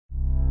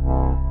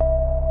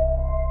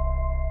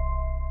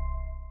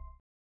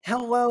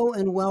Hello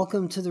and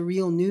welcome to the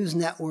Real News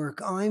Network.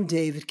 I'm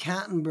David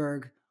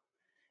Kattenburg.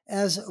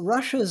 As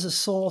Russia's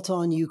assault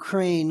on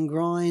Ukraine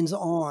grinds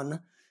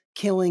on,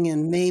 killing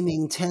and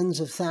maiming tens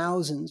of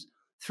thousands,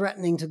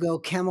 threatening to go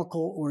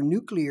chemical or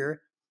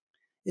nuclear,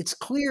 it's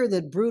clear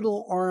that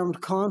brutal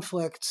armed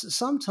conflicts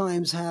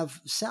sometimes have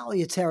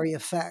salutary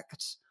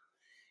effects.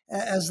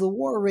 As the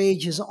war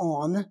rages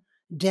on,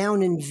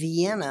 down in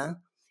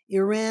Vienna,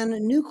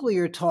 Iran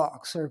nuclear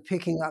talks are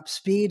picking up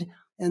speed,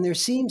 and there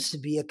seems to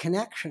be a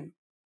connection.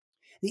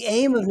 The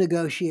aim of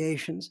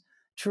negotiations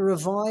to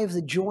revive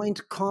the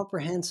Joint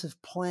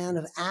Comprehensive Plan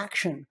of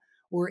Action,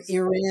 or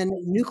Iran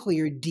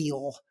nuclear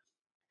deal.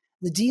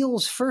 The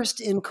deal's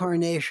first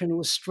incarnation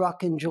was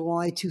struck in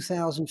July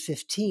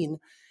 2015.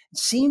 It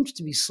seemed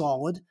to be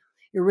solid.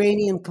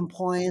 Iranian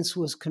compliance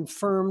was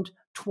confirmed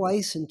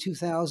twice in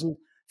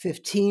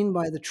 2015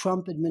 by the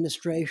Trump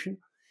administration,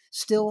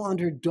 still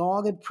under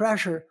dogged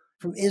pressure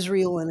from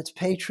Israel and its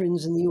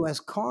patrons in the US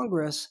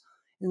Congress.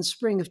 In the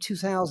spring of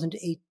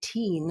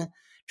 2018,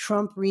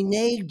 Trump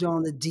reneged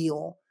on the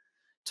deal.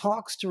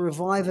 Talks to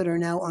revive it are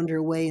now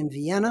underway in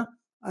Vienna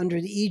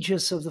under the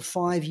aegis of the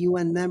 5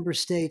 UN member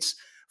states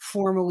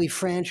formally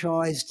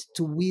franchised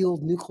to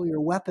wield nuclear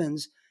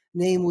weapons,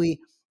 namely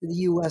the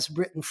US,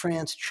 Britain,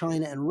 France,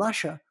 China, and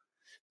Russia,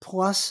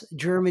 plus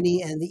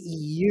Germany and the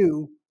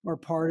EU are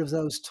part of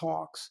those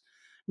talks.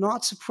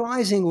 Not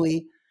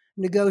surprisingly,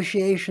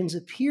 negotiations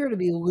appear to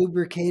be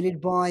lubricated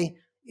by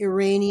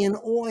Iranian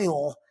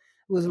oil,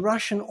 with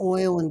Russian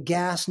oil and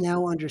gas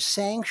now under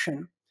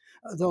sanction,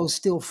 though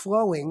still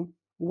flowing.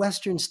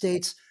 Western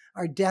states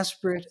are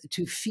desperate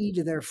to feed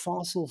their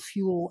fossil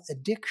fuel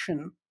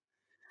addiction.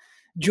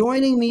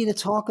 Joining me to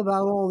talk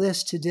about all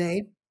this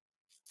today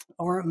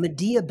are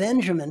Medea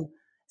Benjamin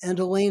and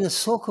Elena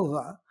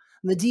Sokova.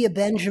 Medea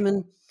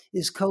Benjamin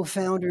is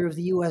co-founder of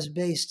the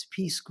US-based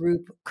peace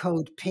group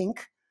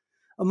CODEPINK.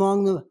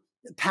 Among the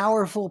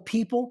powerful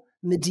people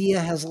Medea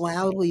has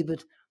loudly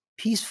but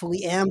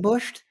peacefully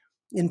ambushed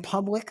in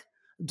public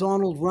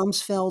Donald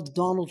Rumsfeld,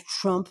 Donald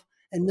Trump,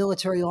 and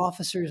military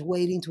officers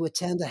waiting to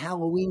attend a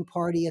Halloween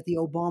party at the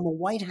Obama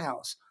White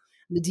House.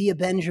 Medea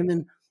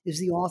Benjamin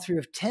is the author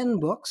of 10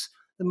 books,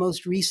 the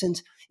most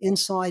recent,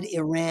 Inside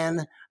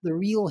Iran, The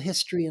Real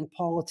History and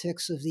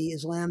Politics of the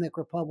Islamic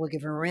Republic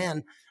of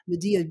Iran.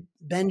 Medea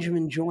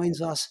Benjamin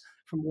joins us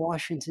from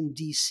Washington,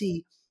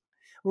 D.C.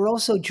 We're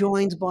also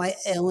joined by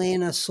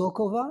Elena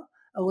Sokova.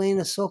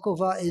 Elena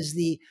Sokova is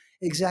the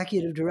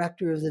executive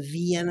director of the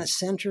Vienna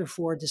Center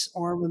for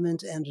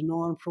Disarmament and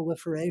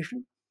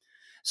Non-Proliferation.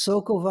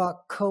 Sokova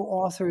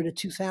co-authored a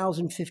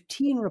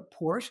 2015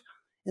 report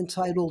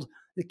entitled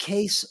The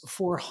Case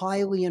for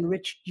Highly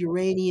Enriched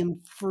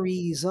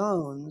Uranium-Free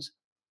Zones.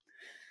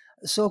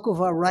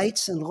 Sokova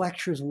writes and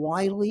lectures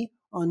widely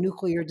on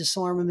nuclear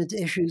disarmament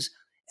issues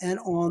and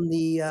on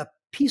the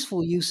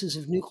peaceful uses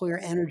of nuclear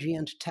energy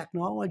and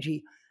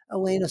technology.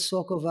 Elena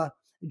Sokova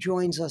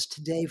joins us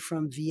today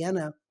from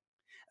Vienna.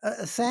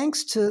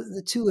 Thanks to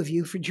the two of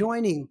you for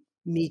joining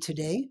me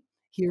today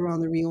here on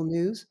The Real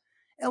News.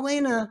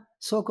 Elena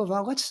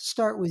Sokova, let's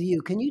start with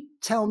you. Can you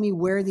tell me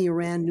where the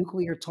Iran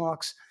nuclear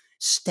talks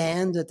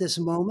stand at this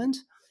moment?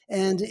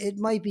 And it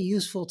might be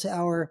useful to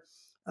our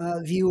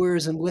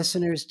viewers and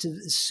listeners to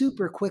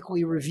super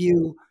quickly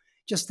review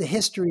just the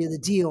history of the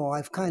deal.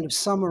 I've kind of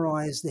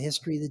summarized the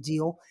history of the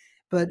deal,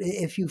 but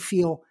if you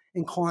feel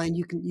inclined,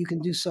 you can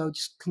do so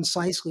just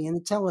concisely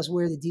and tell us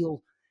where the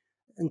deal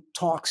and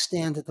talks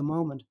stand at the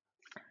moment.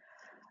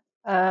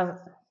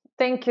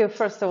 Thank you,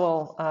 first of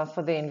all,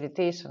 for the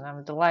invitation.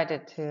 I'm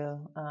delighted to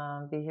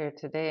be here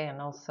today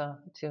and also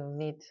to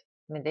meet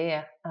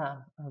Medea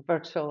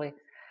virtually.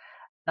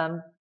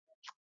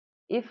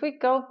 If we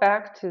go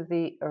back to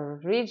the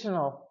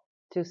original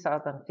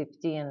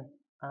 2015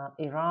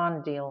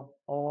 Iran deal,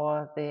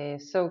 or the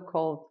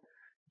so-called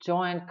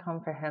Joint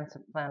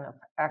Comprehensive Plan of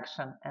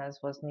Action, as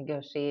was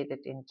negotiated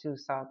in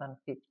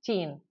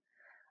 2015,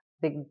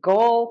 the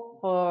goal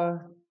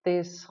for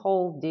this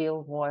whole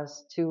deal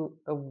was to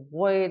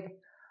avoid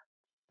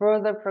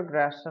further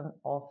progression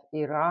of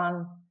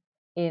Iran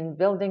in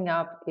building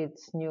up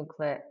its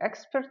nuclear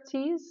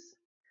expertise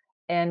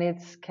and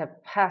its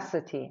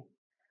capacity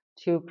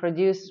to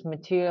produce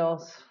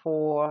materials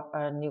for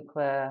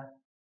nuclear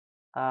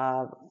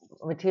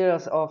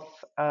materials of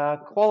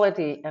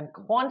quality and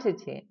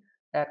quantity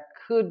that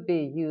could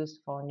be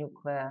used for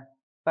nuclear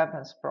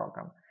weapons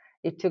program.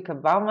 It took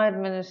Obama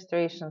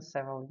administration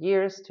several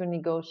years to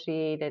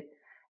negotiate it,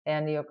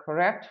 and you're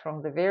correct,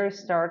 from the very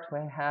start we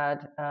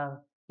had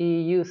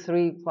EU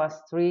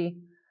 3+3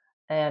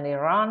 and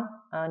Iran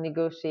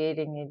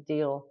negotiating a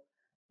deal.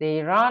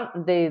 The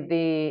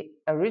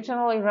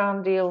original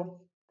Iran deal,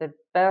 the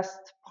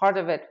best part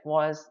of it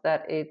was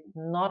that it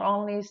not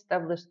only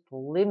established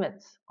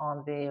limits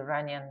on the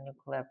Iranian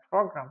nuclear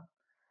program,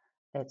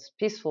 its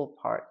peaceful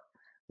part,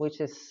 which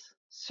is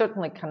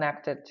certainly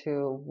connected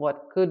to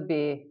what could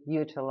be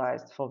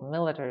utilized for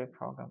military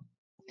program,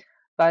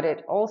 but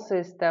it also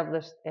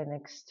established an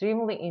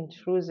extremely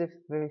intrusive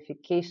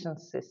verification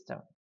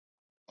system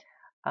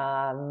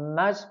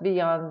much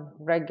beyond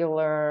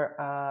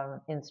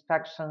regular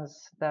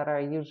inspections that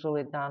are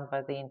usually done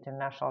by the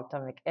International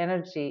Atomic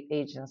Energy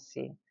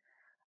Agency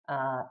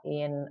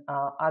in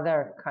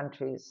other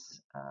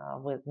countries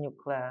with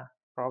nuclear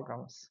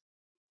programs,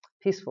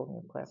 peaceful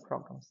nuclear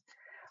programs.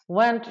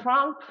 When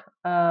Trump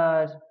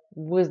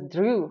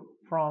withdrew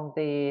from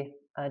the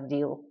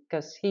deal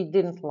because he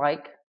didn't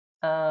like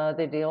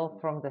the deal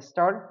from the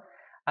start,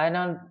 I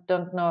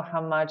don't know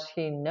how much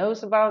he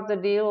knows about the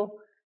deal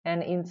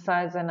and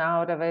insides and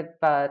out of it,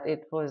 but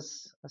it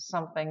was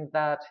something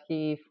that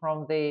he,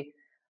 from the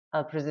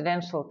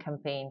presidential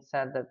campaign,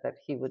 said that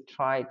he would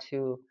try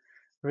to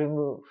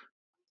remove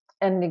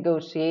and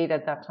negotiate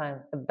at that time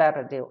a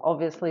better deal.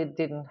 Obviously, it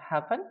didn't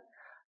happen,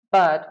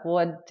 but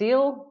what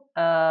deal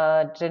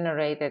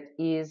generated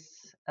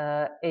is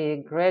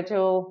a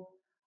gradual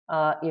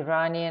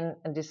Iranian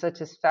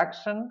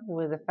dissatisfaction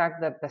with the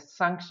fact that the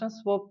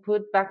sanctions were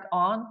put back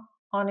on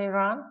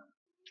Iran,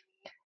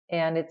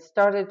 and it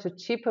started to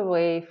chip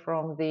away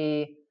from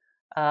the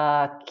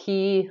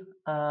key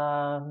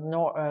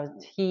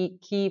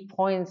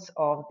points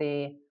of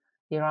the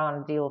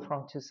Iran deal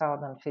from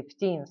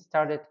 2015.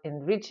 Started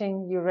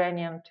enriching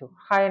uranium to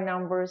high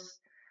numbers,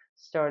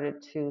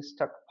 started to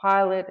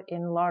stockpile it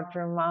in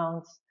larger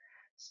amounts,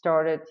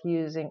 started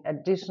using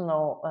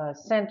additional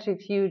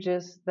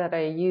centrifuges that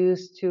are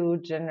used to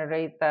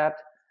generate that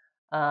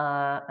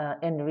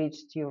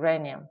enriched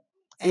uranium.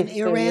 And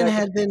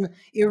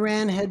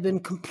Iran had been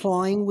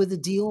complying with the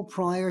deal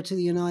prior to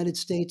the United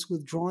States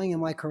withdrawing.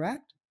 Am I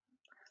correct?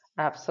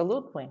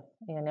 Absolutely.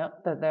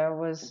 That there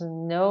was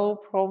no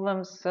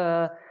problems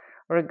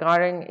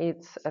regarding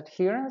its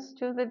adherence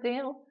to the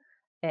deal,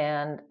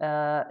 and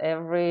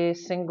every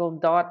single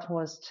dot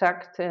was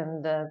checked.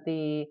 And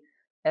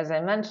as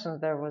I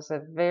mentioned, there was a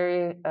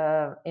very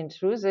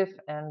intrusive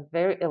and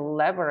very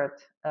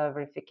elaborate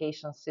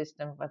verification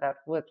system that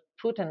was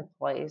put in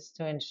place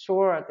to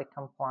ensure the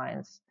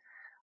compliance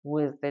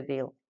with the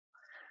deal.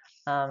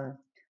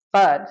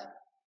 But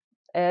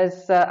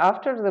as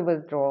after the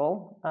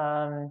withdrawal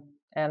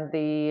and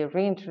the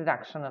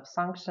reintroduction of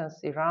sanctions,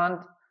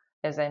 Iran,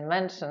 as I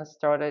mentioned,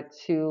 started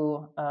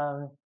to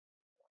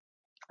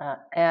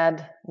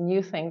add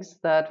new things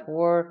that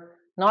were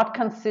not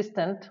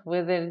consistent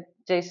with the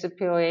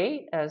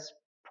JCPOA, as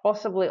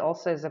possibly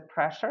also as a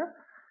pressure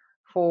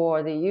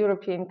for the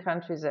European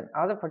countries and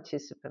other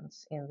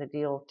participants in the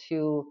deal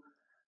to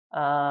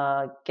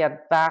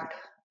get back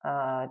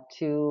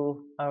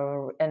to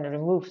and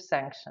remove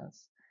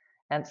sanctions.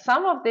 And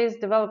some of these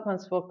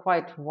developments were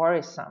quite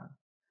worrisome.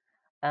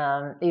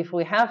 If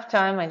we have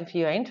time and if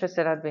you are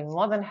interested, I'd be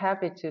more than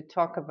happy to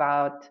talk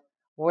about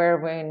where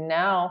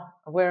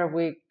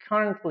we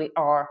currently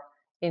are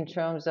in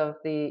terms of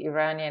the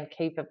Iranian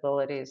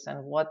capabilities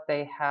and what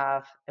they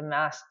have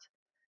amassed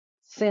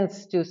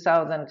since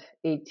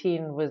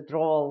 2018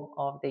 withdrawal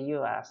of the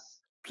US.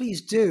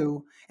 Please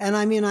do. And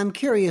I mean, I'm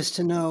curious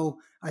to know,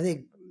 I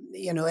think,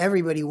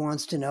 everybody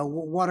wants to know,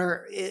 what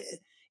are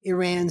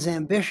Iran's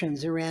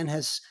ambitions? Iran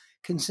has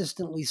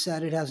consistently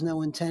said it has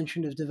no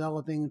intention of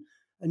developing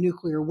a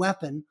nuclear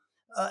weapon.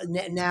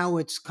 Now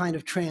it's kind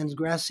of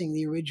transgressing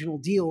the original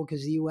deal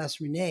because the U.S.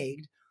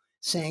 reneged.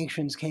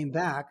 Sanctions came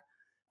back.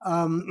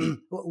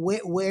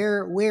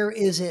 Where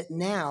is it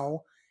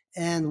now,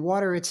 and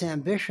what are its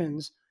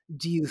ambitions,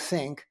 do you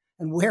think?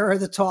 And where are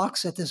the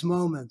talks at this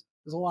moment?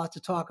 There's a lot to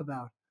talk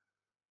about.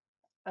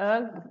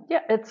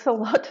 Yeah, it's a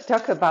lot to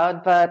talk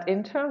about, but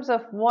in terms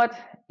of what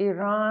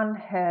Iran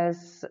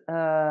has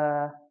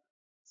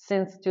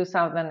since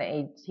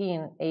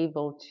 2018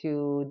 able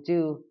to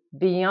do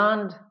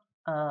beyond,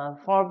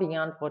 far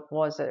beyond what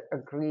was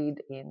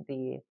agreed in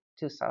the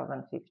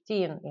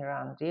 2015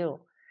 Iran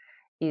deal,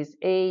 is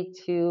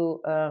to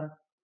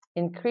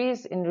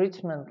increase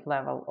enrichment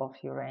level of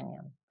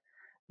uranium.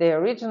 The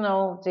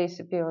original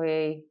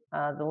JCPOA,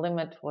 the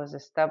limit was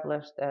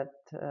established at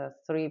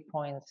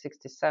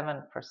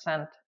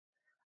 3.67%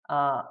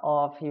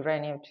 of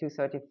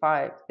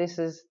uranium-235. This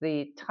is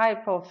the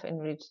type of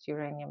enriched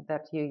uranium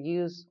that you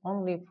use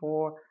only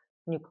for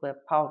nuclear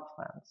power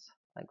plants,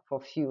 like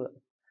for fuel.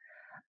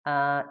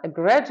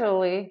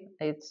 Gradually,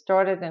 it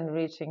started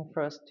enriching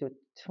first to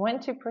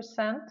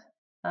 20%,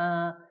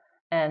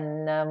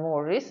 and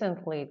more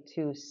recently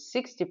to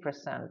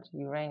 60%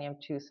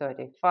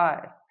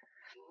 uranium-235.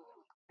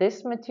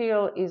 This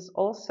material is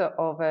also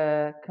of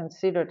a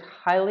considered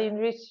highly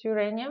enriched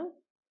uranium,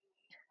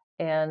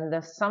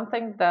 and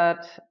something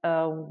that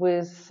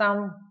with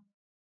some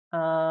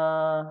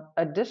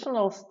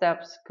additional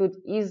steps could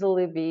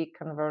easily be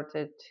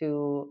converted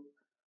to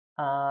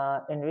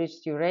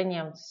enriched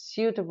uranium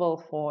suitable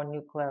for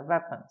nuclear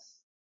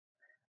weapons.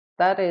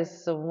 That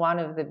is one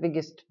of the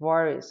biggest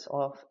worries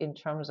in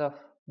terms of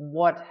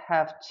what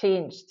have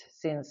changed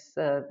since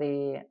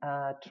the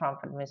Trump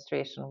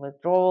administration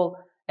withdrawal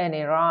and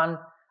Iran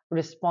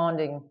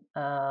responding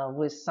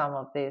with some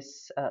of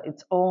this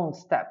its own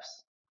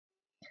steps.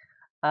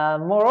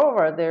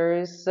 Moreover, there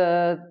is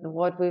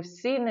what we've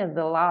seen in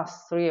the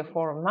last 3 or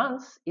 4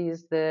 months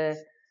is the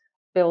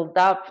build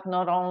up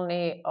not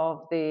only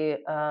of the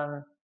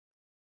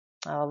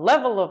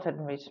level of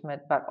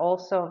enrichment, but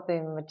also of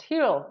the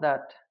material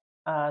that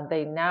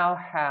they now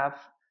have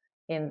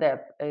in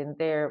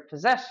their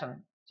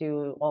possession.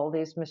 Do all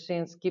these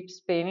machines keep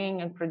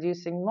spinning and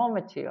producing more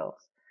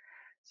materials?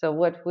 So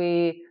what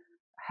we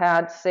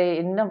had, say,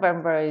 in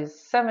November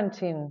is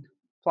 17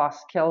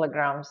 plus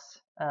kilograms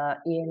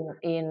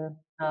in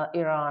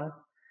Iran.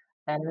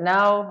 And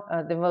now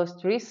the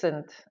most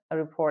recent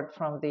report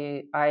from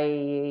the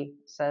IAEA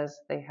says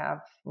they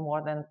have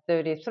more than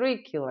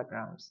 33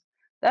 kilograms.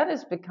 That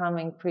is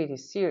becoming pretty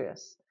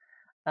serious.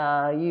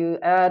 You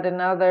add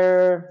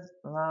another,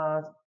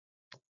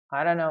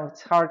 I don't know,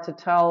 it's hard to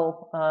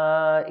tell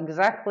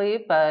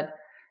exactly, but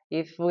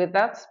if with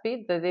that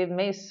speed, that they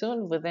may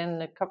soon,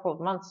 within a couple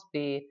of months,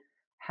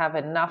 have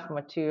enough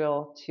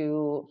material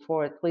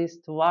for at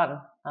least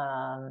one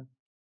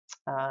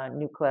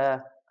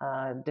nuclear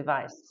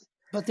device.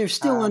 But they're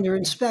still under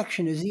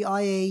inspection. Is the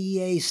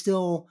IAEA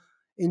still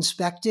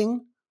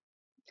inspecting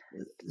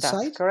the That's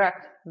site?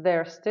 correct.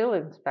 They're still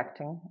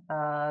inspecting.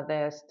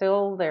 They're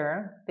still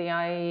there, the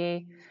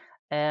IAEA,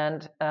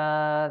 and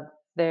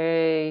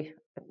they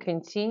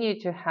continue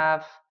to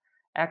have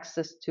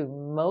access to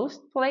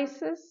most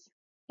places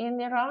in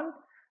Iran,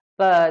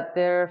 but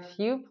there are a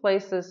few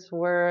places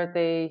where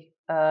they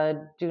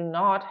do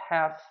not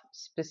have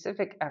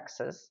specific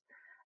access.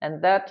 And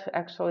that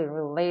actually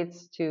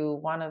relates to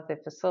one of the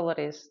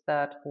facilities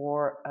that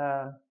were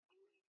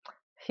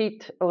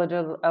hit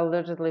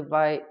allegedly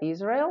by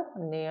Israel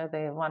near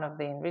one of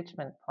the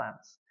enrichment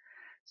plants.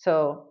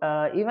 So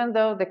even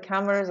though the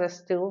cameras are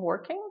still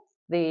working,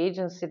 the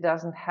agency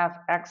doesn't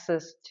have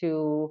access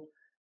to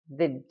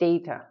the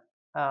data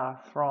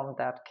from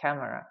that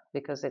camera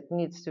because it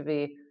needs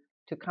to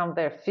come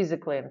there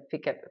physically and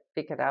pick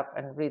it up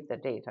and read the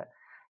data.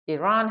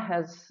 Iran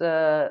has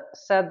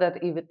said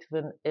that it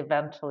will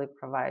eventually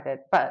provide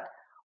it, but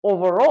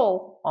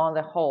overall, on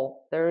the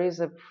whole, there is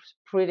a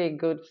pretty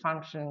good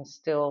functioning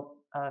still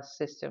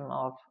system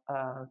of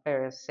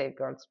various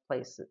safeguards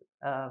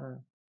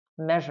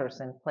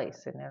measures in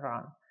place in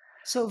Iran.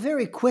 So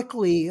very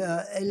quickly,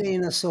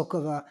 Elena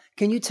Sokova,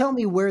 can you tell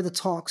me where the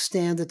talks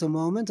stand at the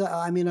moment?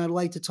 I mean, I'd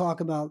like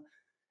to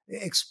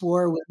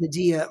explore with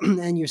Medea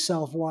and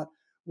yourself what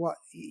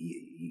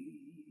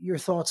your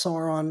thoughts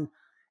are on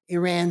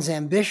Iran's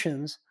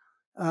ambitions.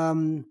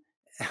 But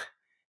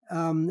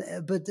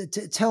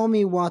tell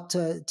me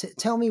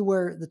tell me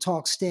where the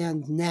talks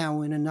stand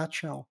now in a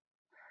nutshell.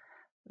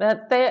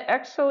 That they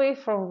actually,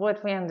 from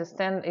what we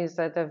understand, is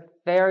at a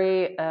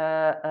very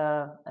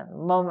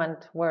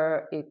moment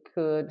where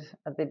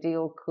the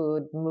deal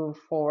could move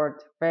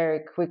forward very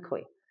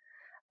quickly.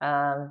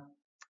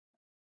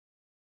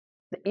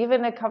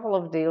 Even a couple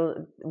of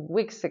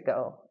weeks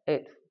ago,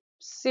 it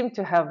seemed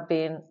to have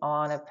been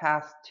on a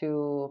path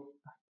to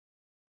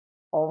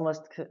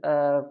almost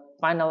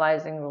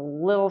finalizing a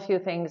little few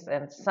things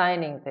and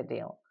signing the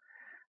deal.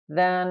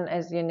 Then,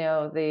 as you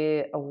know,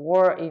 the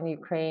war in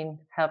Ukraine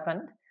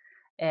happened,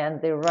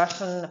 and the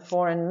Russian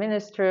foreign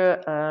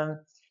minister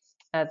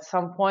at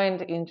some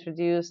point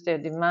introduced a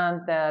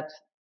demand that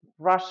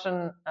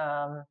Russian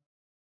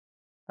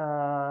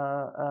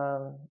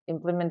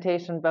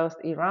implementation, both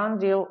Iran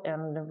deal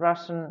and the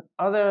Russian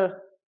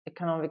other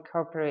economic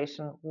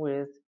cooperation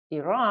with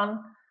Iran,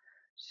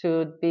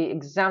 should be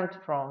exempt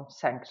from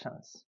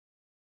sanctions,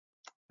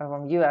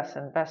 from US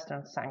and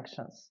Western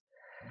sanctions.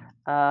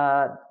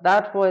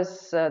 That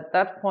was at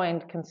that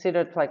point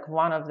considered like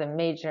one of the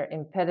major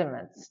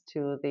impediments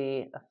to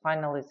the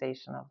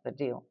finalization of the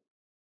deal.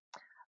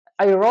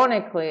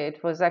 Ironically,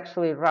 it was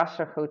actually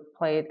Russia who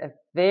played a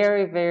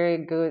very, very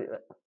good,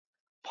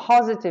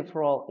 positive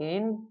role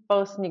in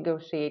both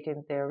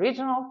negotiating the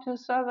original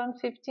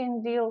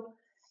 2015 deal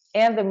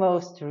and the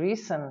most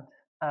recent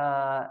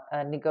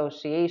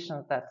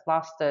negotiations that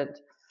lasted,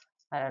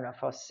 I don't know,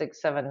 for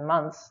 6-7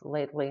 months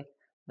lately,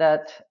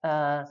 that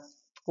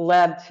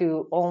led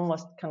to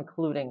almost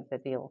concluding the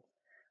deal.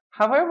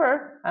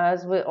 However,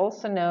 as we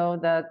also know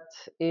that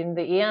in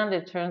the end,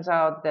 it turns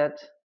out that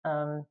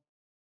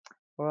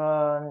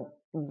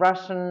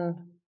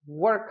Russian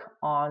work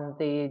on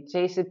the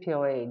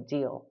JCPOA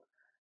deal,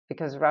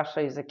 because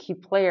Russia is a key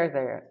player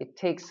there. It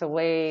takes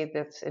away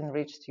this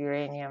enriched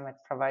uranium. It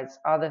provides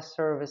other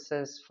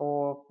services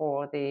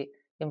for the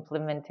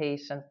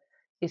implementation,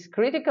 is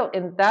critical,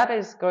 and that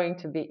is going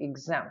to be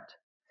exempt.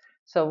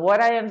 So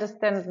what I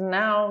understand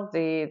now,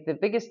 the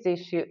biggest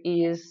issue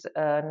is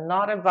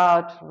not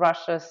about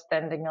Russia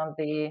standing on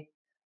the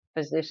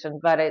position,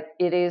 but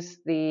it is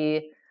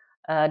the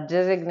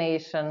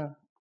designation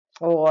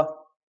or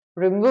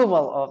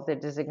removal of the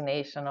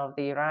designation of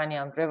the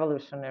Iranian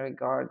Revolutionary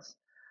Guards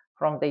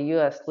from the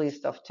US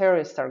list of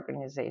terrorist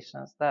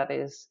organizations. That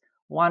is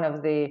one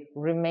of the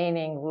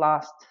remaining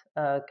last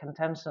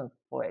contention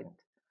point.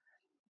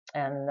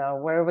 And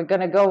where are we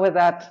going to go with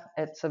that?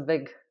 It's a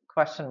big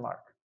question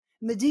mark.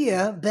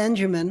 Medea,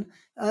 Benjamin,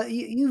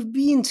 you've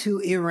been to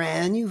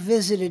Iran. You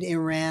visited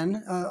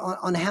Iran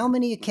on how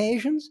many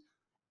occasions?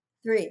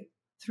 Three.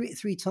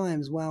 Three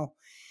times. Wow.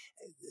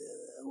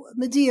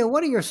 Medea,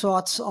 what are your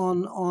thoughts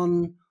on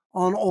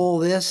all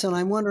this? And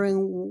I'm wondering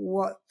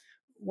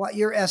what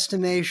your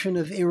estimation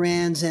of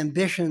Iran's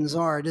ambitions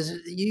are. Do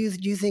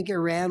you think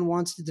Iran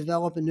wants to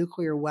develop a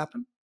nuclear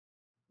weapon?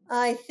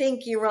 I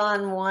think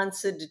Iran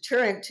wants a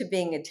deterrent to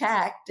being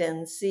attacked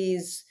and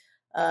sees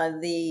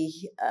the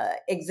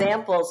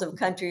examples of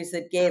countries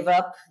that gave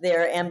up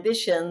their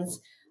ambitions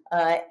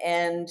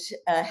and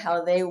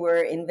how they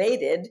were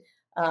invaded,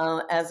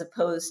 as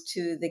opposed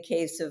to the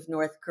case of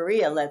North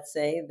Korea, let's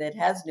say, that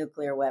has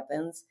nuclear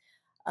weapons.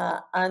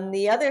 On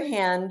the other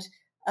hand,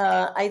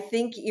 I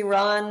think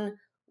Iran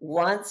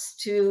wants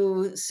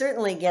to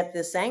certainly get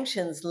the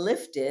sanctions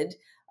lifted.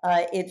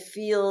 It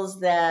feels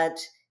that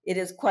it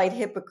is quite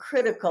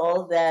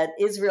hypocritical that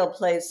Israel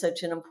plays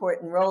such an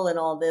important role in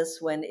all this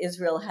when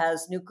Israel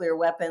has nuclear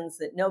weapons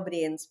that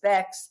nobody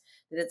inspects,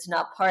 that it's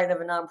not part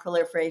of a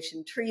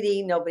non-proliferation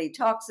treaty, nobody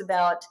talks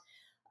about.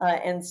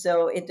 And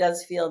so it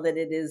does feel that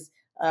it is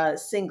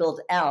singled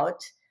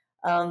out.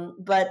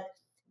 But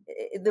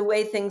the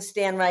way things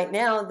stand right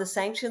now, the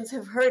sanctions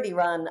have hurt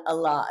Iran a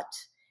lot.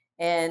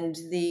 And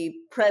the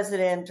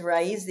president,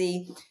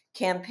 Raisi,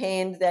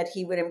 campaigned that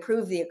he would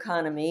improve the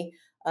economy.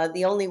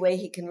 The only way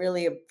he can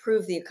really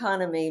improve the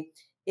economy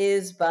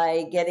is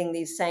by getting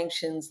these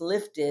sanctions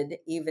lifted,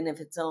 even if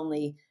it's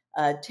only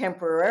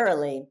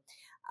temporarily.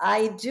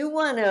 I do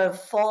want to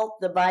fault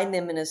the Biden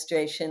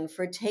administration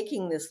for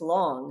taking this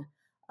long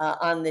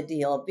on the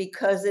deal,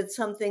 because it's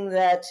something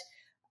that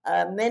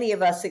many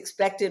of us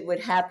expected would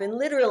happen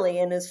literally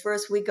in his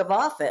first week of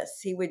office.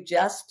 He would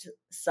just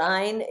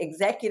sign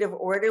executive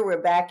order,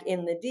 we're back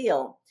in the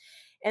deal.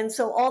 And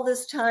so all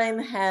this time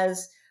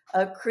has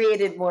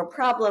created more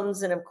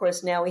problems. And of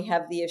course, now we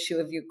have the issue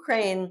of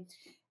Ukraine.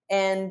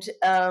 And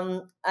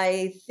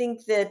I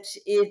think that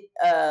it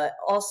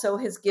also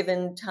has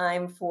given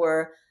time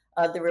for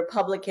the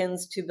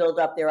Republicans to build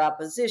up their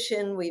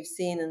opposition. We've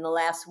seen in the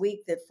last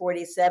week that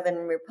 47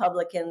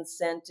 Republicans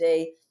sent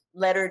a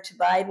letter to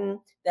Biden.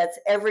 That's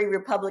every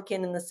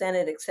Republican in the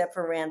Senate except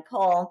for Rand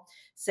Paul,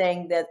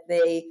 saying that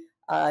they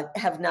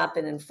have not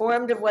been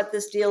informed of what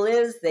this deal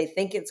is. They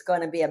think it's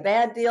going to be a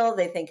bad deal.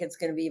 They think it's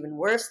going to be even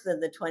worse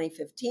than the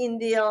 2015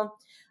 deal.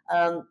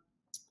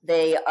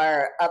 They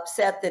are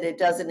upset that it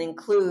doesn't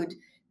include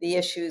the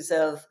issues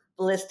of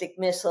ballistic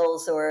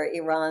missiles or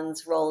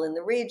Iran's role in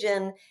the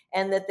region,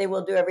 and that they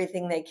will do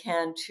everything they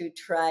can to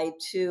try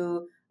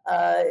to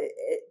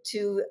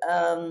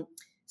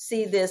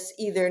see this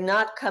either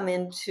not come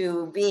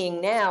into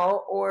being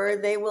now, or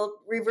they will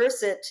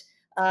reverse it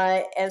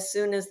as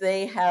soon as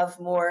they have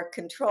more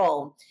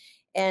control.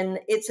 And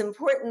it's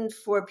important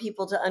for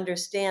people to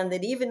understand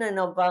that even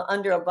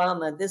under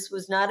Obama, this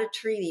was not a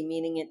treaty,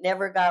 meaning it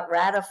never got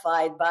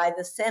ratified by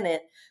the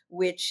Senate,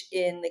 which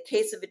in the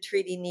case of a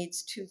treaty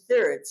needs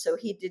 2/3. So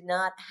he did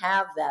not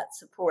have that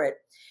support.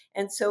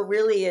 And so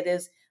really it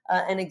is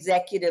an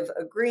executive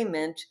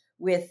agreement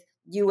with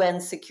UN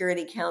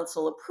Security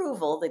Council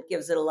approval that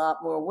gives it a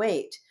lot more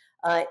weight.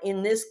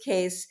 In this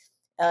case,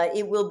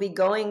 it will be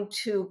going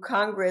to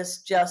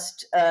Congress,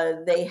 just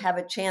they have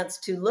a chance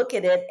to look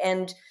at it,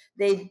 and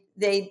they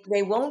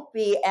won't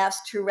be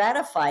asked to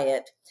ratify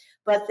it,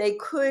 but they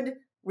could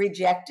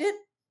reject it,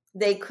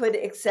 they could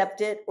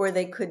accept it, or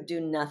they could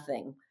do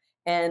nothing.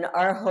 And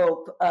our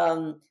hope,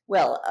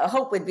 a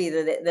hope would be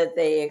that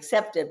they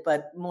accept it,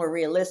 but more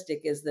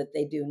realistic is that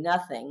they do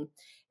nothing,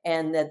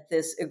 and that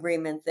this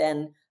agreement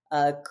then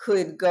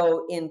could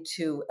go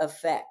into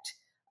effect.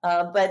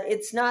 But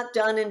it's not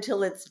done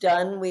until it's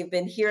done. We've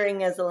been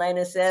hearing, as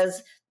Elena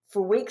says,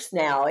 for weeks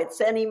now.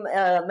 It's any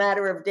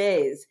matter of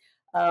days.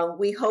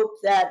 We hope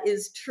that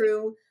is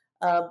true,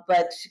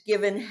 but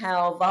given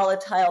how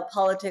volatile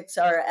politics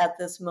are at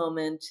this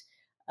moment,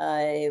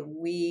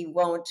 we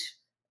won't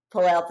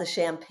pull out the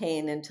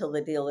champagne until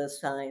the deal is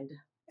signed.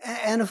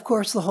 And of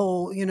course, the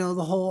whole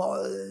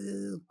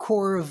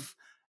core of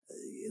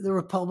the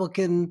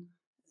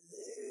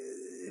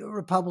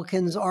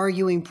Republicans'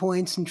 arguing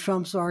points and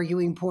Trump's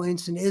arguing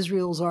points and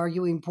Israel's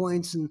arguing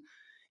points and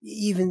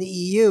even the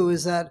EU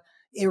is that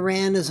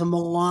Iran is a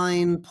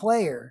malign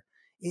player.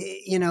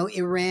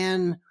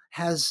 Iran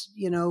has,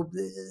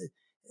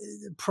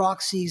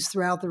 proxies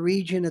throughout the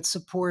region. It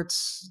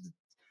supports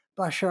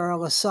Bashar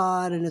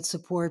al-Assad, and it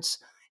supports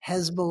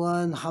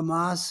Hezbollah and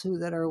Hamas,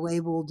 that are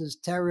labeled as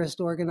terrorist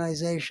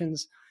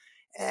organizations.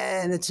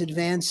 And it's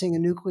advancing a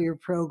nuclear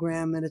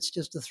program, and it's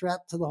just a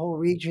threat to the whole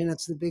region.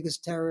 It's the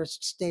biggest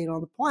terrorist state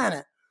on the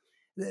planet.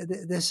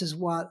 This is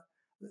what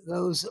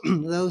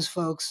those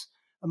folks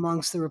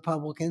amongst the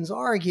Republicans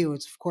argue.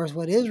 It's, of course,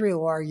 what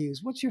Israel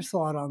argues. What's your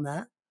thought on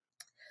that?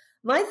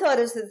 My thought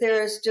is that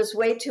there's just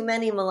way too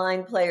many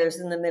malign players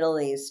in the Middle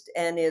East,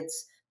 and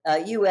it's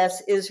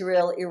U.S.,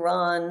 Israel,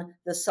 Iran,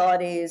 the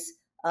Saudis,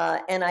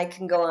 and I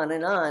can go on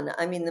and on.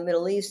 I mean, the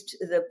Middle East,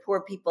 the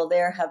poor people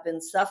there have been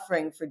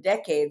suffering for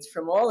decades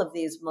from all of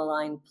these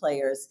malign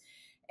players.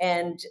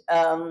 And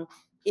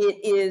it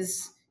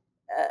is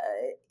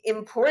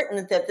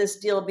important that this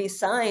deal be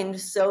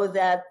signed so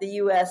that the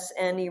U.S.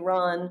 and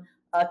Iran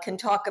can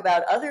talk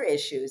about other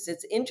issues.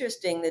 It's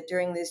interesting that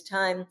during this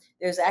time,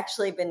 there's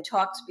actually been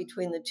talks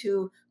between the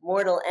two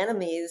mortal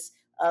enemies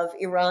of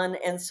Iran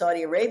and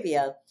Saudi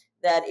Arabia,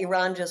 that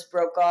Iran just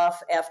broke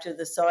off after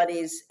the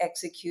Saudis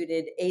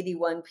executed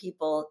 81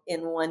 people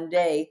in one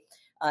day,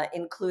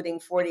 including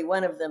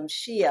 41 of them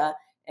Shia,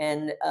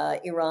 and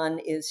Iran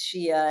is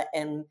Shia,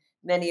 and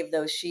many of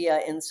those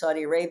Shia in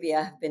Saudi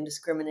Arabia have been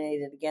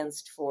discriminated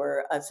against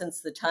for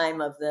since the time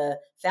of the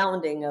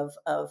founding of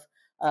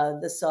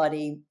the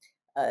Saudi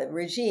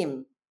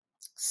regime.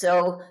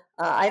 So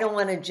I don't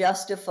want to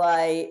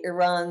justify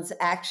Iran's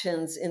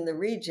actions in the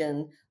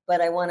region,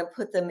 but I want to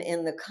put them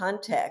in the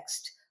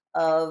context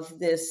of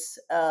this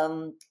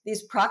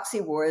these proxy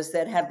wars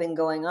that have been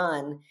going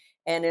on.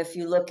 And if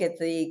you look at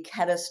the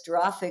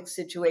catastrophic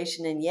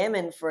situation in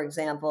Yemen, for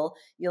example,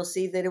 you'll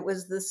see that it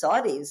was the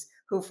Saudis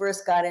who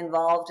first got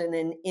involved in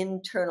an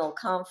internal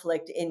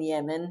conflict in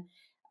Yemen.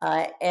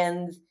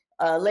 And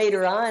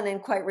later on,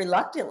 and quite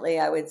reluctantly,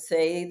 I would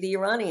say, the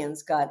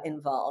Iranians got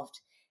involved.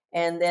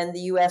 And then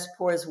the US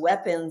pours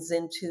weapons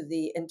into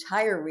the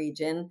entire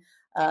region,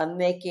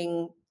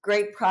 making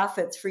great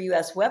profits for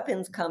US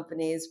weapons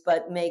companies,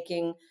 but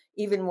making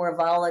even more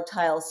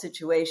volatile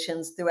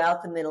situations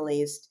throughout the Middle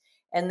East.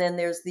 And then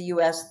there's the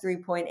US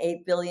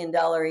 $3.8 billion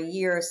a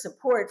year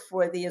support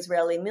for the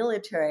Israeli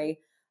military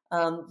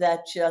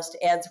that just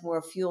adds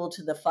more fuel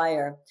to the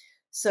fire.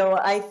 So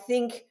I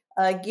think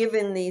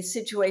given the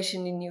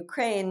situation in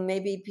Ukraine,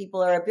 maybe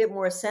people are a bit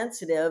more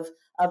sensitive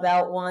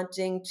about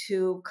wanting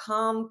to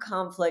calm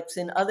conflicts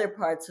in other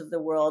parts of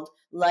the world,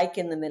 like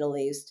in the Middle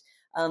East.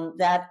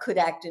 That could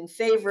act in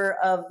favor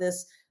of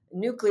this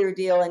nuclear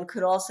deal and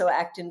could also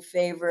act in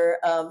favor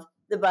of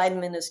the Biden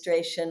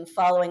administration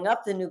following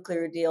up the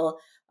nuclear deal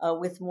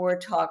with more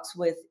talks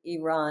with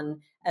Iran.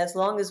 As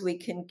long as we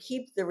can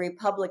keep the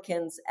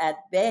Republicans at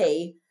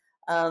bay,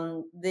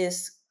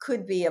 this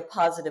could be a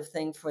positive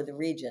thing for the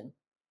region.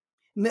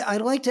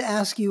 I'd like to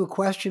ask you a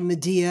question,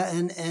 Medea,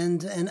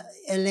 and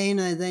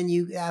Elena. Then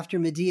you, after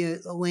Medea,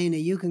 Elena,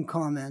 you can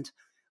comment.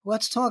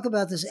 Let's talk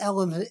about this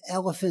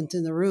elephant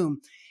in the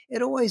room.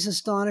 It always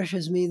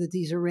astonishes me that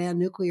these Iran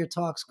nuclear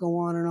talks go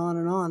on and on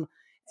and on.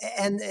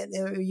 And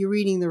you're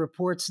reading the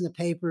reports in the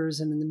papers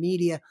and in the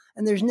media,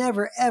 and there's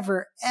never,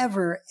 ever,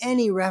 ever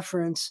any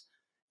reference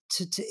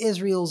to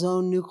Israel's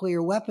own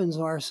nuclear weapons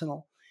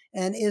arsenal.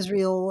 And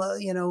Israel,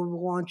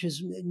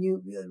 launches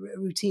new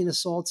routine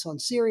assaults on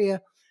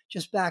Syria.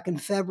 Just back in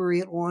February,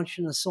 it launched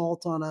an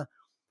assault on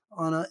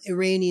a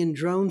Iranian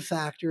drone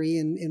factory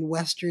in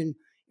western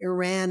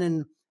Iran,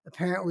 and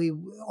apparently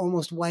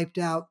almost wiped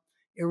out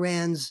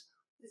Iran's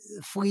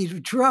fleet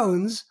of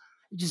drones.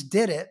 It just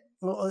did it.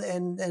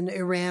 And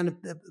Iran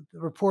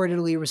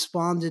reportedly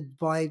responded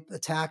by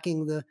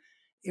attacking the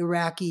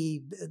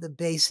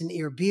base in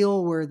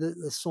Erbil, where the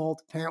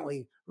assault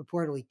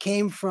reportedly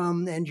came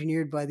from,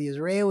 engineered by the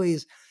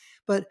Israelis.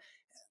 But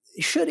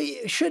should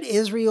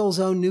Israel's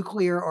own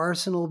nuclear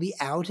arsenal be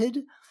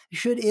outed?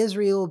 Should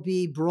Israel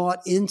be brought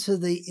into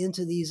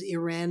these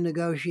Iran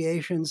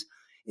negotiations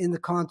in the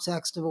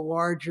context of a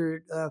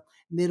larger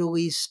Middle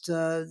East,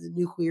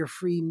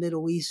 nuclear-free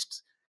Middle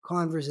East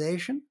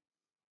conversation?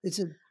 It's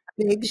a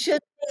big...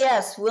 Should they,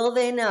 yes. Will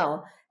they,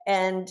 no?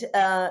 And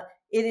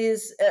it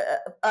is,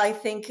 I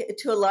think,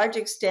 to a large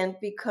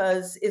extent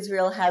because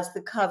Israel has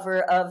the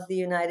cover of the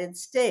United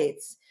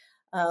States.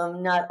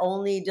 Not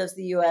only does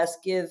the U.S.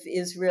 give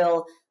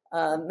Israel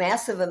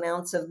massive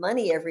amounts of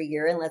money every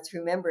year, and let's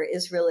remember,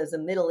 Israel is a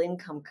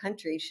middle-income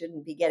country,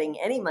 shouldn't be getting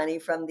any money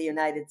from the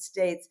United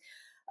States,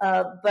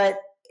 but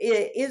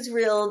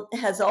Israel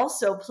has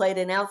also played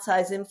an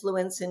outsized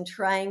influence in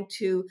trying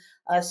to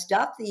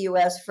stop the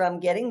U.S. from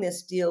getting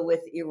this deal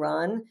with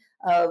Iran.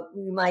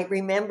 You might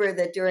remember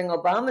that during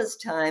Obama's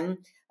time,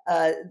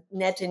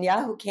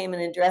 Netanyahu came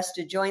and addressed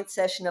a joint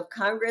session of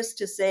Congress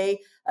to say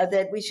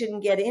that we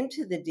shouldn't get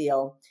into the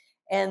deal.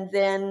 And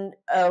then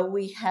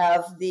we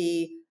have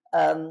the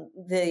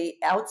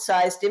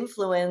outsized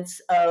influence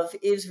of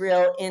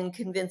Israel in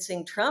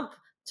convincing Trump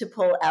to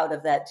pull out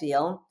of that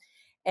deal.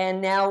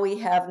 And now we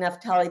have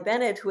Naftali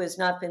Bennett, who has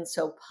not been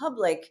so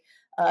public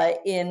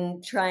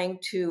in trying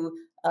to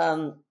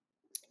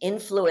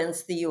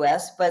influence the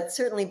U.S., but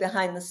certainly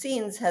behind the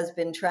scenes has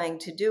been trying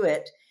to do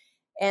it.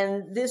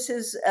 And this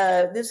is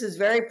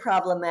very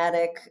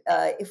problematic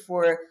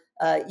for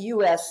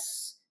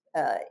U.S.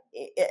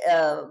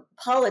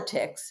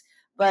 Politics.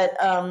 But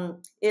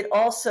it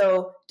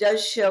also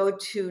does show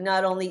to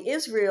not only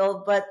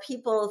Israel, but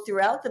people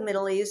throughout the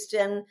Middle East.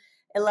 And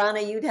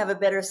Elena, you'd have a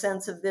better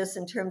sense of this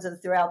in terms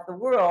of throughout the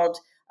world,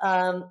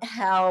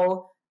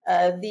 how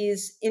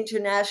these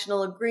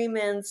international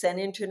agreements and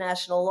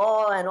international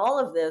law and all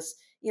of this,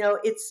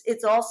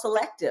 it's all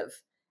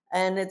selective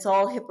and it's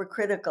all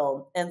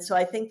hypocritical. And so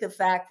I think the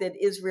fact that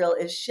Israel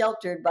is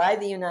sheltered by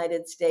the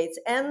United States,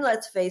 and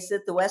let's face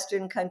it, the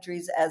Western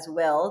countries as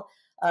well,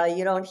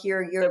 you don't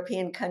hear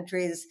European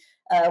countries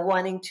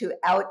wanting to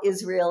out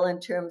Israel in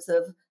terms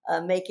of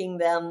making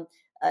them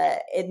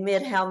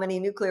admit how many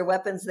nuclear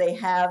weapons they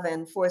have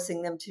and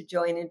forcing them to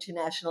join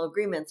international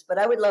agreements. But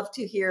I would love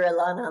to hear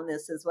Elena on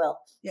this as well.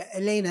 Yeah,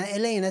 Elena,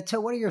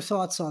 what are your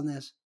thoughts on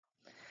this?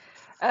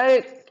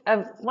 I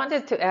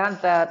wanted to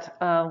add that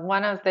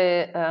one of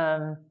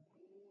the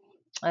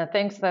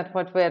things that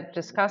what we're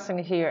discussing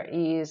here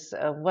is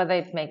whether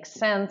it makes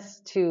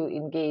sense to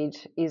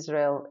engage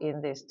Israel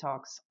in these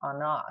talks or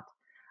not.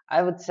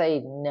 I would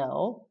say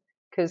no,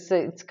 because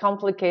it's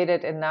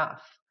complicated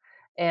enough.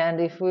 And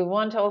if we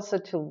want also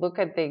to look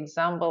at the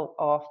example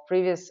of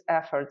previous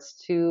efforts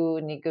to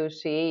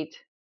negotiate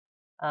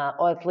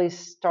or at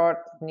least start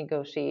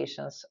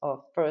negotiations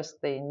of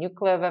first the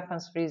nuclear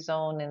weapons free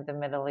zone in the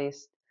Middle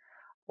East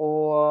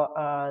or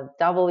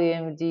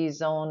WMD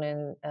zone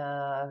in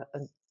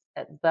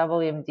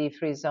WMD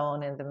free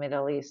zone in the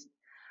Middle East.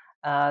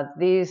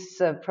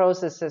 These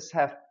processes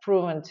have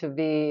proven to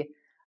be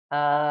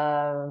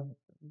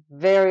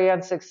very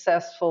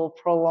unsuccessful,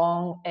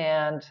 prolonged,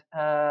 and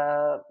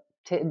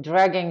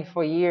dragging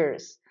for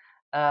years.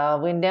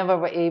 We never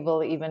were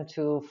able even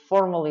to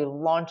formally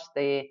launch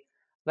the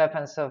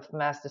weapons of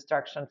mass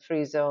destruction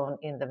free zone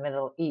in the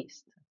Middle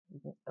East,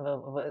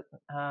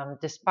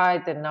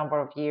 despite the number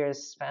of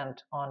years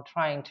spent on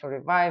trying to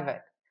revive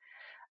it.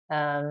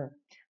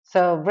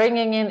 So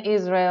bringing in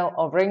Israel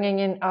or bringing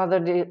in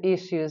other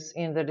issues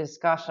in the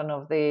discussion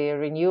of the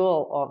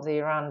renewal of the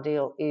Iran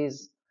deal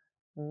is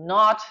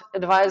not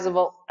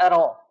advisable at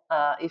all.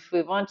 If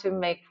we want to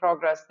make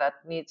progress,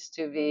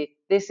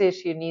 this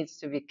issue needs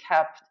to be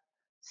kept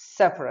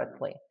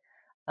separately.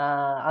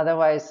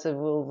 Otherwise,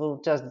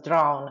 we'll just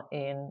drown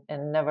in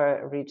and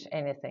never reach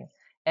anything.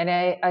 And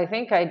I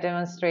think I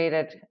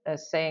demonstrated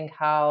saying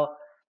how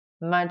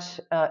much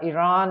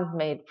Iran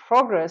made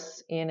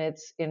progress in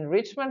its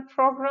enrichment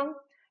program.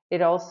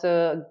 It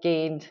also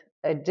gained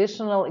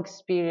additional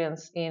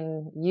experience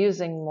in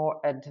using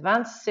more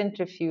advanced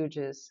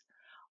centrifuges,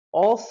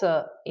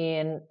 also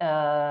in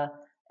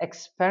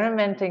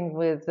experimenting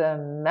with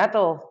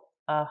metal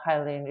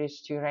highly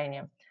enriched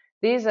uranium.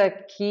 These are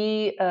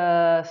key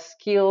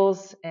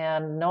skills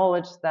and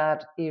knowledge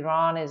that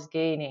Iran is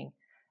gaining.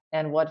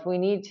 And what we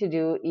need to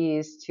do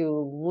is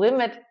to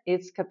limit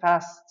its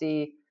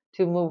capacity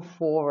to move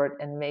forward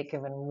and make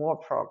even more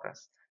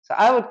progress. So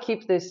I would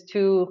keep these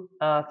two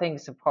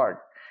things apart.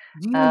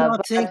 Do you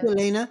not think,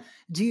 Elena,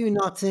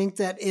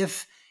 that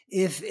if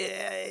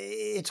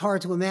it's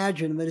hard to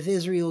imagine, but if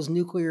Israel's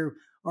nuclear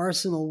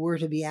arsenal were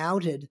to be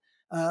outed,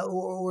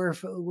 or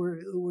if it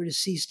were to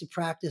cease to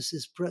practice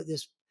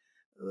this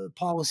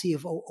policy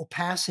of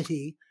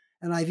opacity,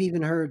 and I've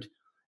even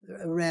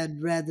read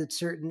that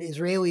certain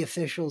Israeli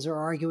officials are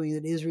arguing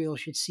that Israel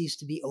should cease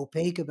to be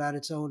opaque about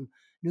its own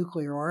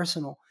nuclear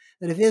arsenal,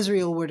 that if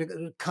Israel were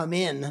to come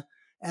in,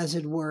 as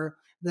it were,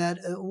 that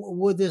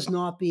would this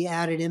not be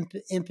added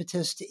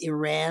impetus to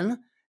Iran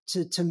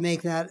to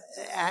make that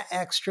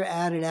extra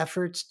added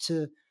efforts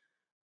to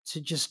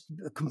just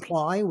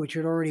comply, which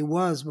it already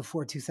was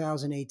before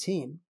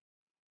 2018?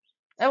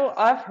 Well,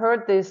 I've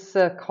heard these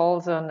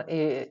calls on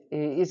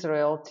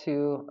Israel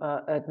to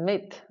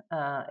admit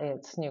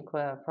its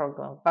nuclear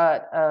program,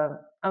 but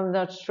I'm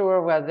not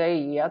sure we're there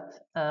yet,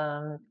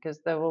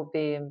 because there will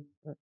be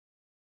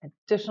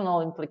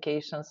additional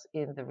implications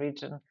in the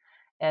region.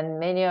 And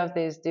many of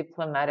these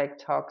diplomatic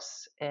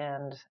talks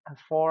and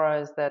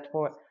forums that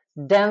were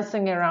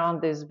dancing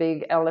around this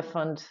big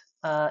elephant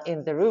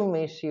in the room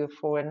issue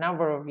for a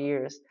number of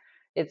years,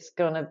 it's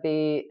going to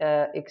be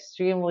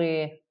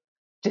extremely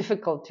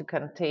difficult to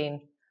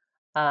contain.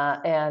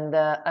 And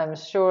I'm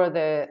sure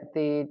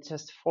the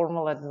just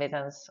formal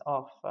admittance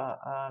of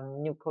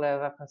nuclear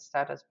weapon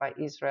status by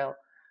Israel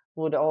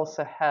would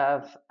also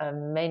have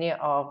many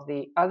of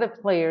the other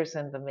players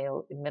in the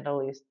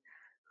Middle East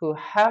who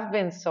have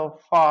been so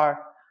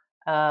far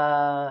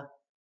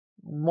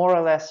more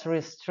or less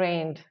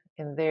restrained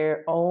in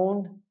their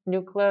own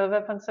nuclear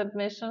weapons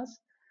ambitions.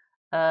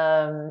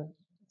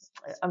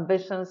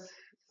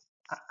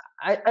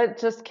 I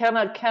just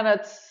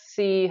cannot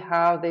see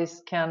how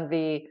this can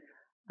be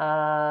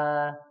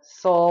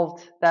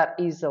solved that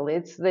easily.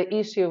 It's the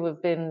issue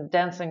we've been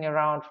dancing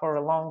around for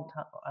a long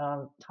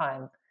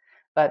time,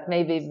 but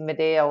maybe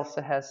Medea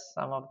also has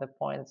some of the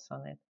points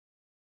on it.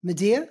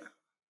 Medea?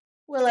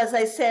 Well, as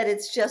I said,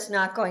 it's just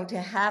not going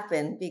to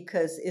happen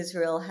because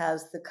Israel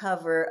has the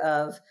cover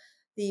of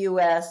the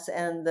US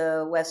and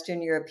the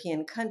Western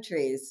European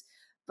countries.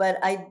 But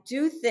I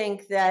do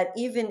think that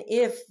even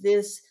if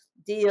this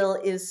deal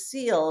is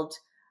sealed,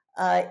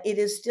 it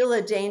is still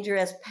a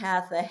dangerous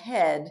path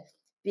ahead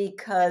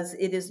because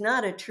it is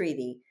not a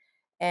treaty.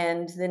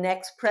 And the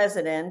next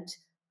president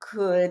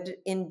could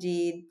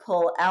indeed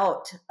pull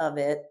out of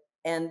it.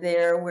 And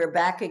there we're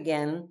back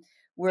again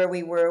where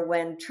we were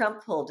when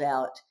Trump pulled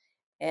out.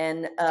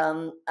 And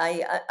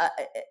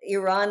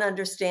Iran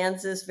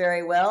understands this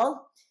very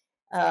well.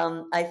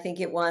 I think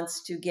it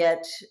wants to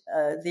get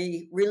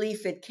the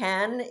relief it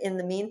can in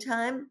the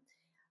meantime.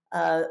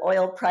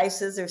 Oil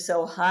prices are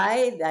so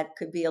high that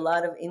could be a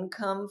lot of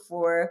income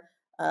for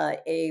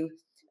a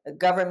a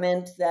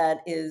government that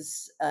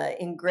is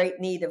in great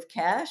need of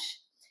cash.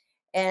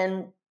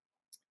 And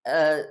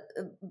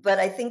but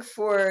I think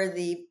for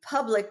the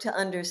public to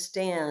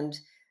understand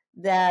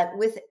that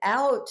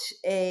without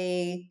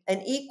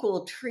an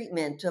equal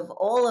treatment of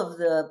all of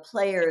the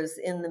players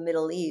in the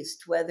Middle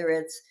East, whether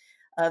it's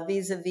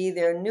vis-a-vis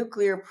their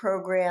nuclear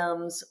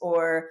programs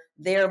or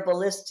their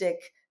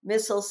ballistic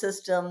missile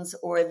systems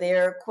or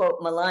their,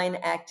 quote, malign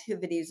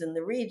activities in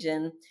the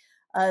region,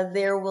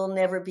 there will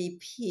never be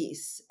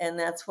peace. And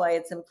that's why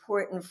it's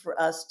important for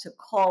us to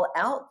call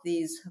out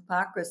these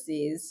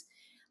hypocrisies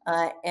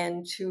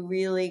and to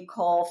really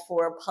call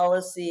for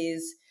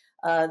policies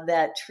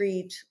that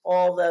treat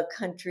all the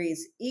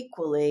countries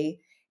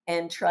equally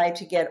and try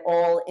to get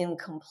all in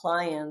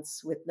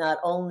compliance with not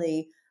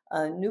only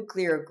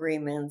nuclear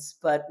agreements,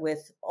 but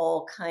with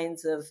all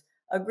kinds of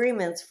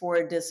agreements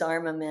for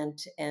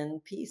disarmament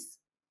and peace.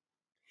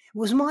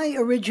 Was my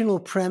original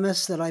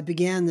premise that I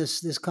began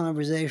this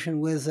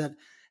conversation with that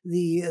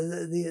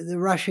the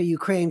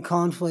Russia-Ukraine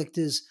conflict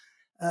is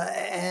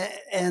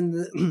and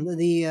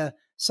the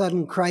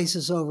sudden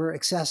crisis over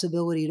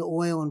accessibility to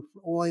oil and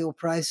oil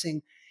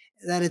pricing,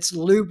 that it's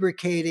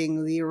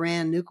lubricating the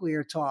Iran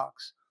nuclear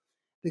talks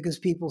because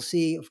people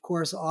see, of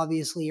course,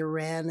 obviously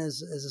Iran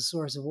as a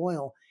source of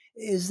oil.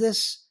 Is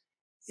this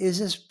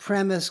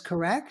premise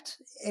correct,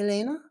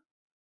 Elena?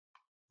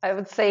 I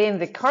would say in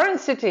the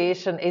current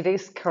situation, it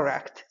is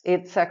correct.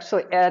 It's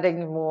actually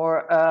adding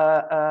more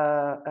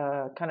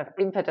kind of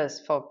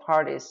impetus for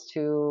parties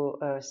to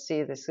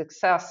see the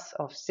success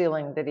of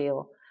sealing the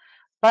deal.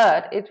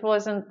 But it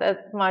wasn't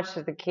that much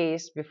the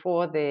case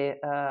before the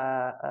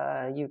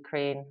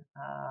Ukraine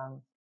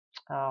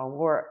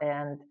war.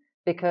 And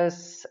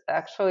because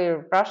actually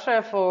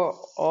Russia, for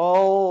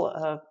all,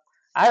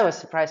 I was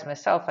surprised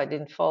myself, I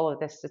didn't follow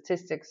the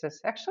statistics,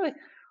 as actually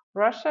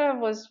Russia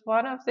was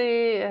one of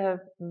the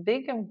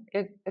big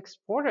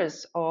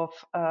exporters of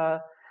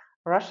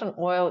Russian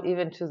oil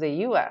even to the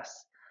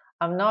US.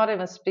 I'm not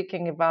even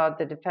speaking about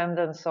the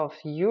dependence of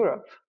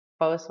Europe,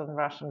 both on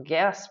Russian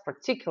gas,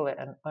 particularly,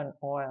 and on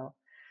oil.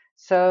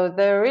 So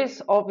there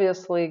is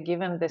obviously,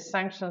 given the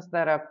sanctions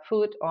that are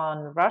put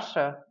on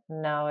Russia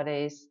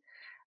nowadays,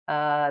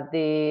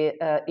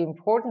 the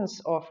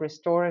importance of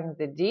restoring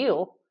the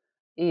deal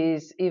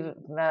is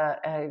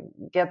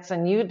gets a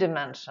new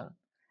dimension.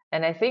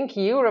 And I think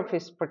Europe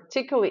is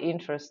particularly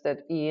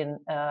interested in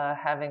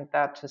having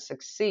that to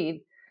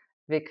succeed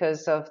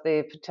because of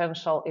the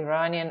potential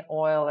Iranian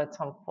oil at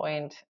some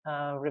point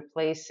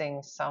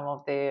replacing some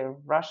of the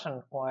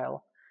Russian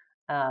oil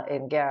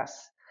and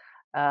gas.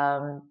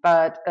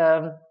 But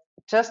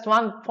just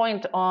one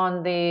point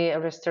on the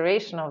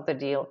restoration of the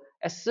deal,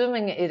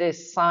 assuming it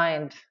is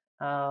signed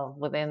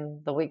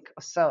within the week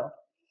or so,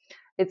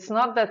 it's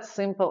not that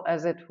simple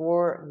as it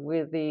were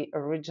with the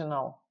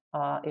original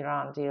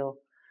Iran deal.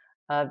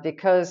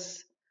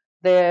 Because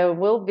there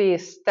will be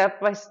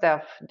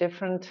step-by-step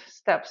different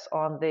steps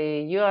on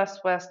the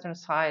US Western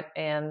side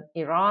and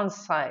Iran's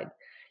side.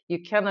 You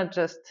cannot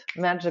just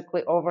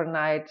magically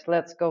overnight,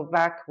 let's go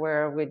back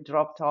where we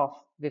dropped off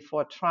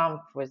before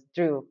Trump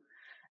withdrew.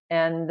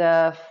 And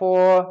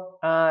for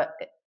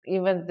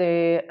even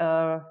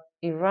the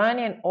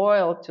Iranian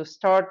oil to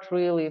start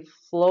really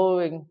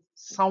flowing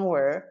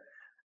somewhere,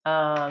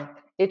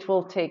 it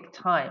will take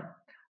time.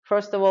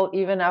 First of all,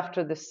 even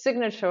after the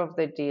signature of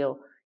the deal,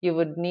 you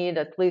would need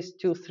at least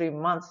 2-3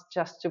 months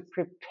just to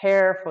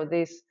prepare for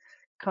these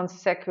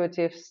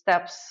consecutive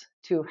steps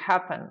to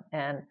happen.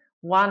 And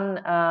one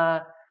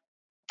item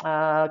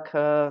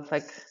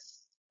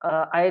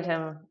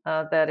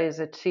that is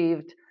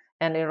achieved,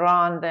 and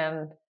Iran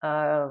then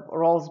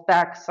rolls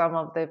back some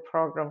of the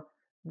program,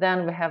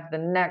 then we have the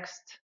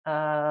next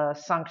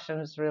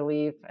sanctions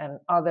relief and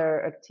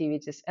other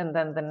activities, and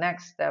then the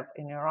next step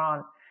in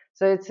Iran.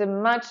 So it's a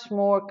much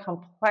more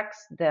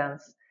complex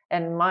dance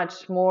and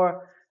much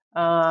more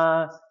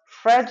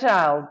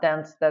fragile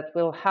dance that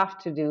we'll have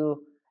to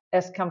do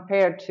as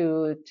compared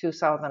to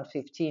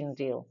 2015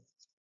 deal.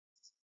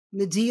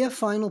 Medea,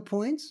 final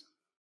points?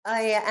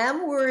 I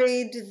am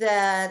worried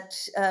that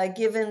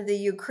given the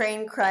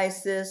Ukraine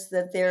crisis,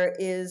 that there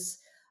is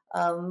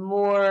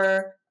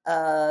more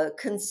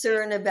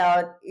concern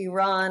about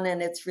Iran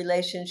and its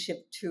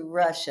relationship to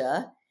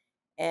Russia,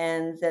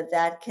 and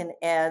that can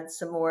add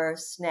some more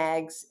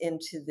snags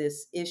into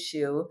this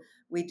issue.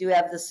 We do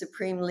have the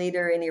supreme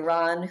leader in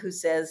Iran who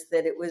says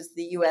that it was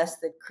the US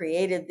that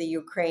created the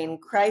Ukraine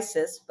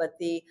crisis, but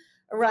the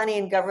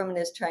Iranian government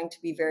is trying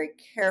to be very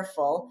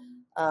careful,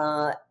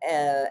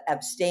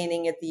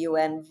 abstaining at the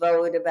UN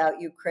vote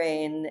about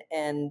Ukraine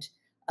and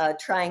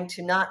trying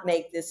to not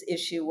make this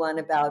issue one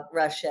about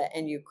Russia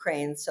and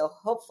Ukraine. So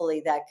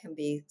hopefully that can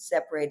be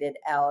separated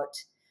out.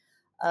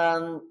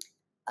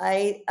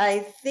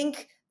 I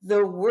think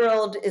the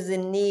world is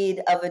in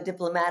need of a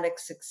diplomatic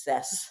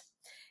success,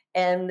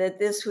 and that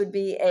this would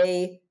be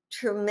a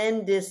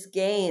tremendous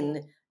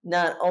gain,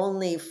 not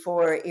only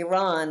for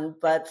Iran,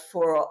 but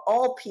for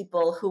all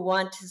people who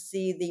want to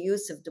see the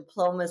use of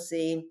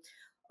diplomacy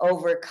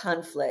over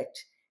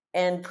conflict.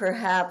 and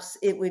perhaps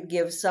it would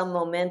give some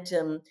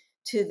momentum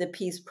to the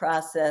peace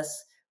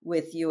process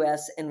with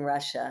US and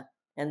Russia.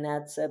 And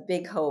that's a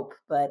big hope,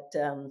 but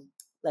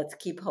let's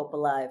keep hope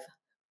alive.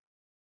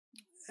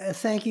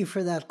 Thank you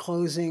for that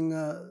closing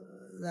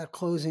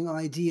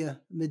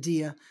idea,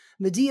 Medea.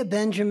 Medea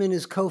Benjamin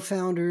is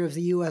co-founder of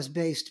the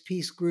US-based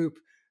peace group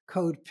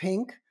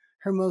CODEPINK.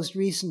 Her most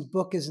recent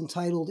book is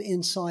entitled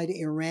Inside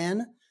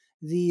Iran,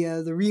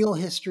 the real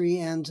history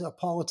and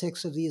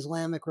politics of the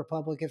Islamic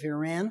Republic of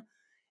Iran.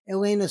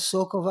 Elena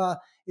Sokova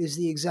is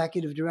the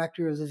executive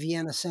director of the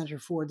Vienna Center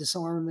for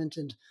Disarmament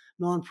and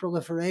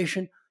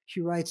Non-Proliferation.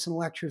 She writes and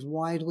lectures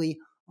widely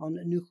on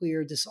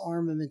nuclear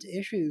disarmament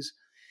issues.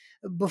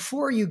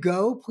 Before you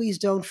go, please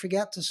don't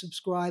forget to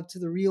subscribe to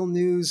the Real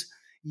News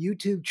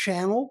YouTube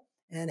channel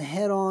and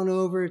head on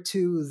over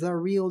to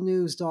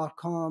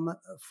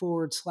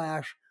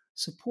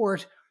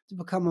therealnews.com/support to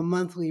become a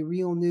monthly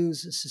Real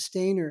News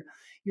sustainer.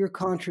 Your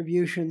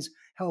contributions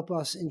help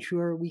us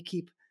ensure we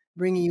keep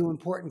bringing you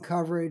important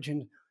coverage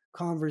and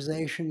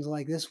conversations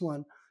like this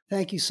one.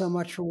 Thank you so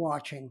much for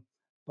watching.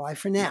 Bye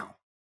for now.